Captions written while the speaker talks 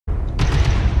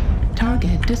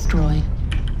Target destroyed.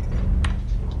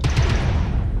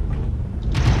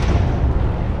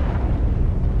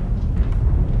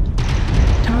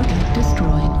 Target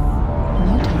destroyed.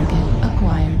 New target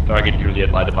acquired. Target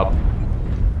Juliet, light him up.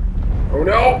 Oh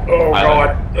no! Oh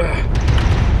god! Ugh.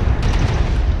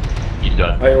 He's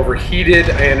done. I overheated.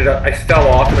 I fell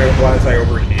off and I realized I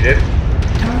overheated.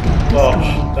 Target Oh,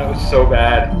 destroyed. that was so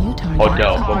bad. New target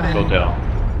Hotel, focus acquired. hotel.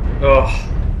 Ugh.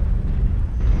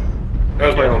 That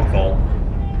was my own fault.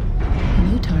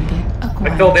 New target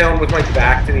acquired. I fell down with my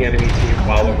back to the enemy team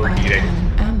while overheating.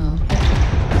 Autocannon ammo.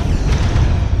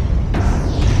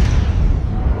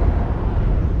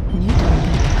 New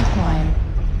target acquired.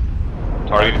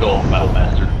 Target goal, Battle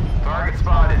Master. Target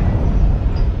spotted.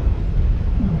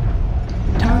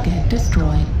 Target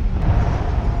destroyed.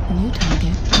 New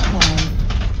target acquired.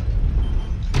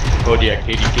 Kodiak,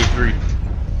 KDK3.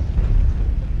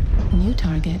 New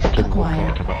target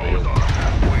acquired.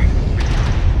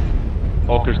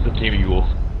 Walker's the team Eagles.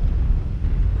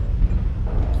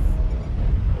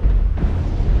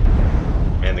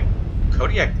 Man, the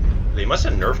Kodiak, they must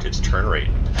have nerfed its turn rate.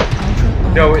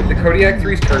 No, the Kodiak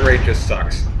 3's turn rate just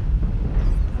sucks.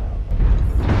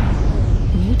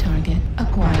 New target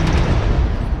acquired.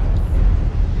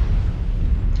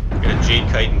 Got a Jade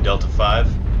Kite in Delta 5.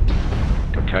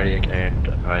 Kodiak and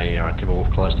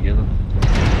Timberwolf class together.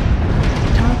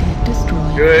 Target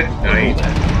destroyed. Good night.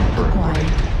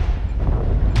 Acquired.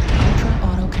 Ultra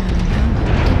autocannon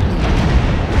ammo depleted.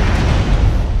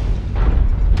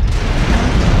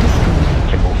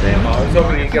 Timberwolf I damage. was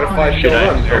hoping you'd get a 5 Shit, kill run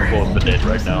I'm so there. close to dead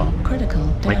right now. Critical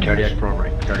My damage. cardiac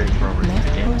primary. Cardiac primary.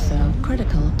 Left torso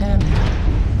critical damage.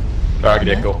 Target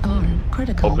Left echo. arm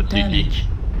critical Open damage.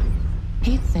 CT.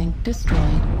 Heatsink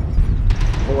destroyed.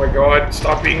 Oh my god,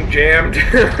 stop being jammed.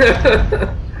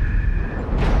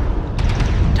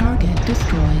 Target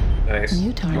destroyed. Nice. New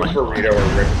You target. burrito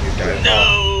or rip these guys.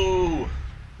 No!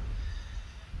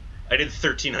 I did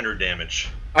 1,300 damage.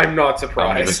 I'm not I'm moving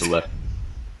surprised. to left.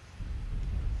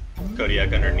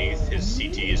 Kodiak underneath, his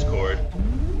CT is cored.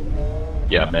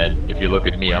 Yeah, man. If you look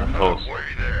at me, I'm close.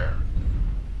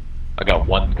 I got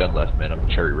one gun left, man. I'm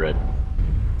cherry red.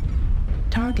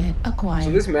 Target acquired.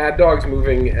 So this Mad Dog's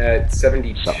moving at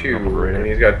 72, Something over and it.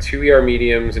 he's got 2 ER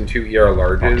mediums and 2 ER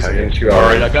larges Okay. and 2 ER.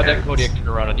 Alright, I got that Kodiak turned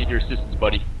around. I need your assistance,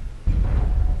 buddy.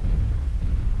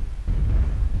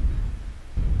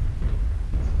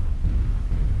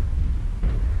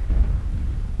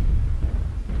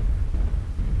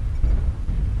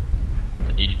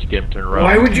 I need you to get him turned around.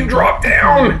 Why would you drop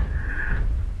down?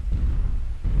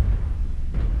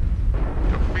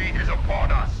 Defeat is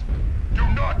upon us. Do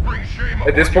not bring shame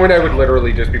At this point, I would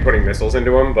literally just be putting missiles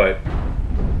into him, but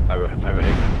I have a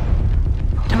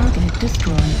Target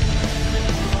destroyed.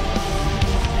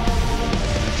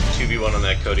 2v1 on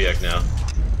that Kodiak now.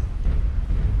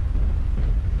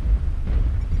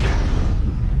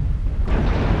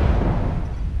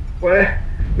 what?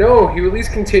 No, you at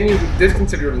least continue the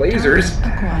distance of your lasers.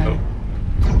 Acquired.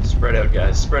 Oh. Spread out,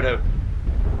 guys. Spread out.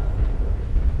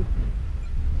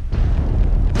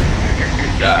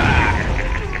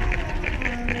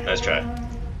 Nice try.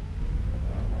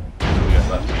 What we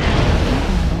got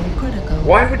left? Critical.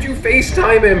 Why would you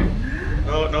FaceTime him?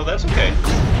 Oh, no, that's okay.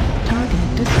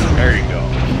 Target destroyed. There you go.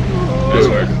 Nice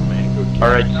work.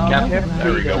 Alright, Cap.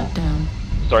 There we go. Shut down.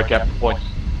 Start captain points.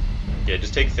 Yeah,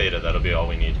 just take Theta. That'll be all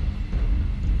we need.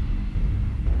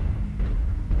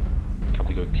 Come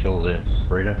to go kill the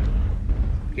Raider.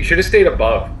 He should have stayed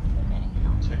above.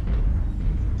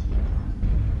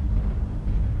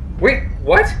 Wait,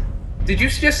 what? Did you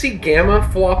just see Gamma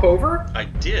flop over? I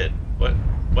did. What?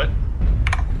 What?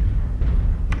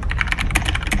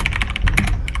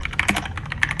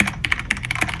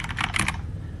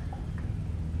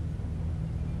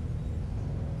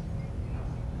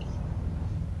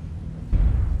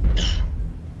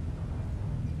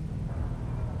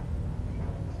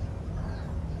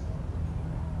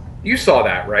 You saw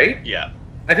that, right? Yeah.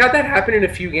 I've had that happen in a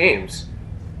few games.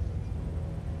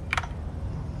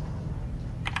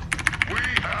 We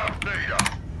have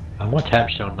data. I'm on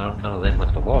Tapstone, none of them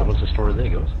left the log. What's the story there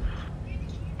goes?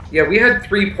 Yeah, we had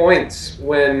 3 points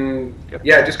when... Yep.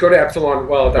 Yeah, just go to Epsilon.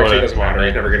 Well, it Go to actually doesn't Epsilon, matter. He's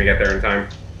right? never going to get there in time.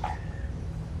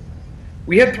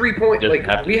 We had 3 points. Doesn't have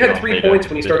Like, to we be had on 3 Theta points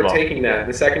when he as started well. taking that.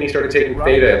 The second he started taking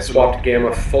Theta, it swapped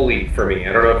Gamma fully for me.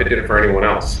 I don't know if it did it for anyone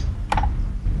else.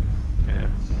 Yeah.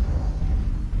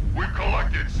 We've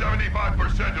collected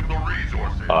 75% of the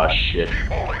resources. Aw, shit. Keep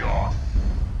holding on.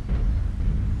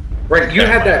 Right, you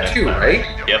had that too, right?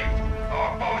 Yep.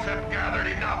 Our foes have gathered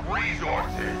enough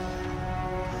resources.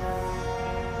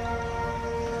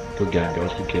 Good guy,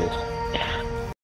 goes to kills.